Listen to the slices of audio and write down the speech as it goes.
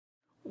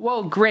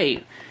Well,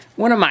 great.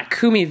 One of my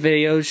Kumi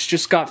videos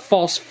just got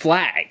false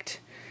flagged.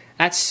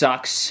 That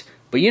sucks.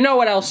 But you know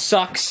what else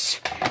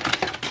sucks?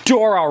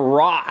 Dora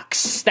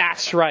rocks.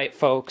 That's right,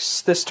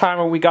 folks. This time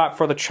what we got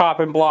for the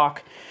chopping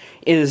block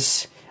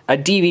is a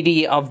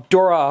DVD of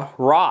Dora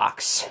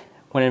rocks.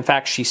 When in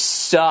fact she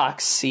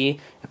sucks.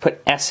 See? I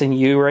put S and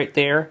U right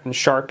there in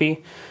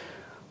Sharpie.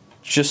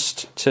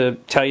 Just to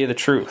tell you the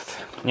truth,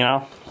 you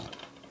know?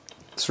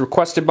 It's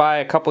requested by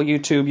a couple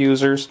YouTube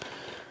users.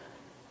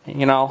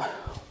 You know,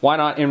 why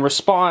not, in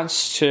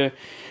response to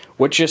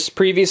what just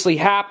previously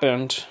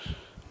happened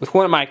with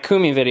one of my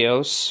Kumi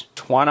videos,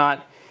 why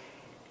not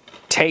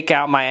take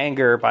out my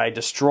anger by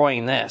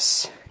destroying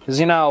this? Because,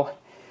 you know,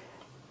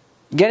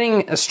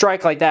 getting a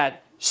strike like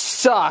that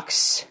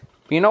sucks.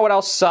 But you know what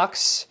else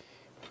sucks?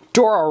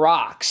 Dora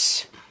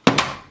rocks.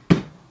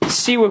 Let's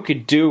see what we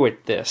could do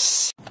with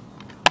this.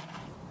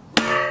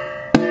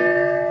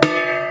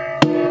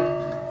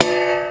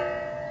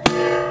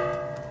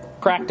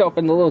 Cracked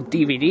open the little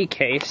DVD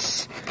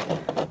case.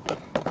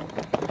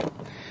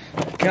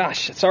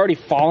 Gosh, it's already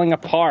falling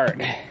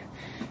apart.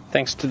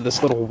 Thanks to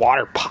this little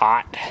water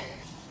pot.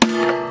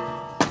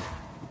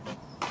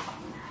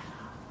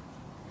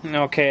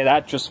 Okay,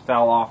 that just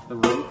fell off the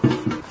roof.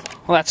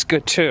 Well, that's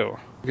good too.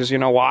 Because you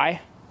know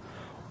why?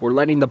 We're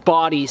letting the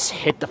bodies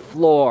hit the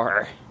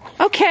floor.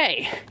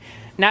 Okay,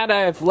 now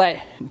that I've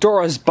let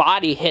Dora's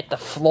body hit the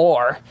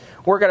floor,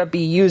 we're gonna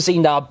be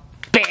using the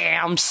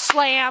Bam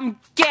Slam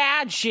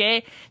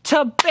gadget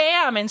to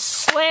bam and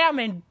slam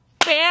and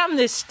bam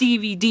this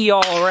DVD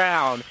all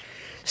around.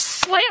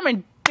 Slam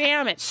and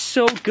bam it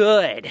so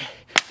good.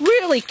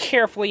 Really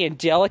carefully and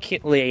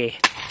delicately.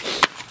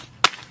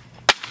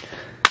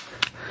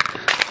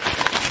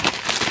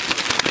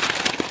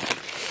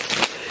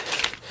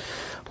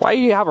 Why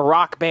do you have a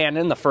rock band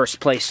in the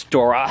first place,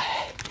 Dora?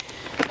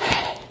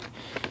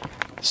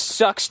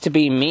 Sucks to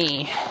be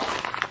me.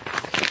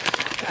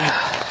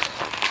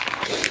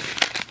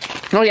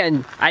 Oh yeah,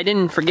 and I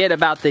didn't forget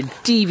about the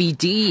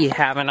DVD,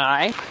 haven't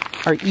I?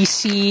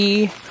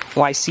 R-E-C-Y-C-L-E,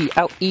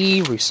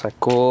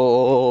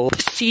 recycle.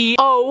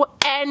 C-O-N-S-E-R-V-E,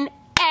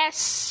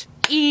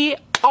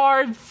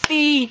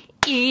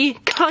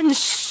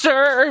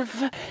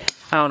 conserve.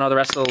 I don't know the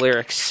rest of the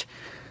lyrics.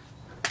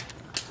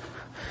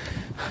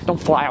 Don't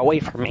fly away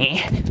from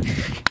me.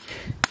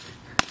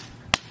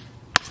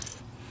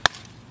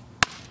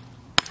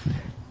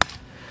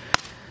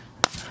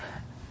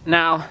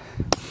 Now,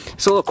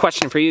 it's a little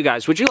question for you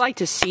guys. Would you like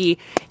to see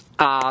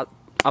a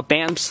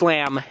Bam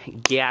Slam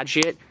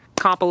gadget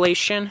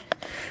compilation?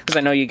 Because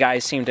I know you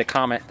guys seem to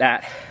comment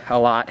that a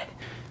lot.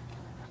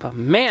 But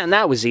man,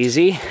 that was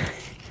easy.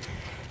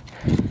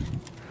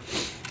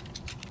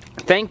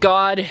 Thank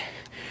God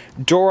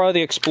Dora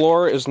the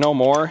Explorer is no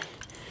more.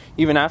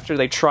 Even after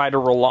they tried to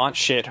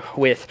relaunch it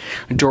with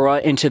Dora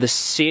into the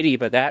City,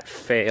 but that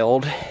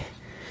failed.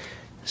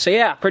 So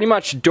yeah, pretty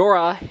much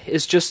Dora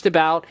is just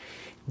about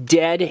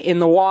dead in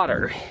the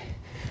water.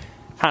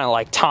 Kind of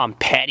like Tom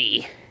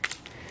Petty.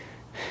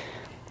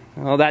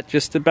 Well, that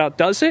just about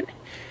does it.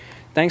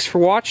 Thanks for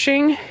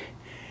watching,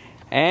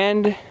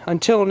 and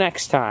until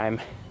next time.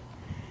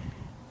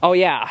 Oh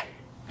yeah,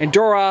 and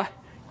Dora,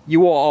 you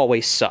will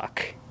always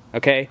suck,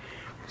 okay?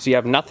 So you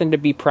have nothing to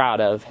be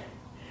proud of,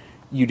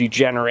 you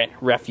degenerate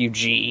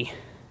refugee.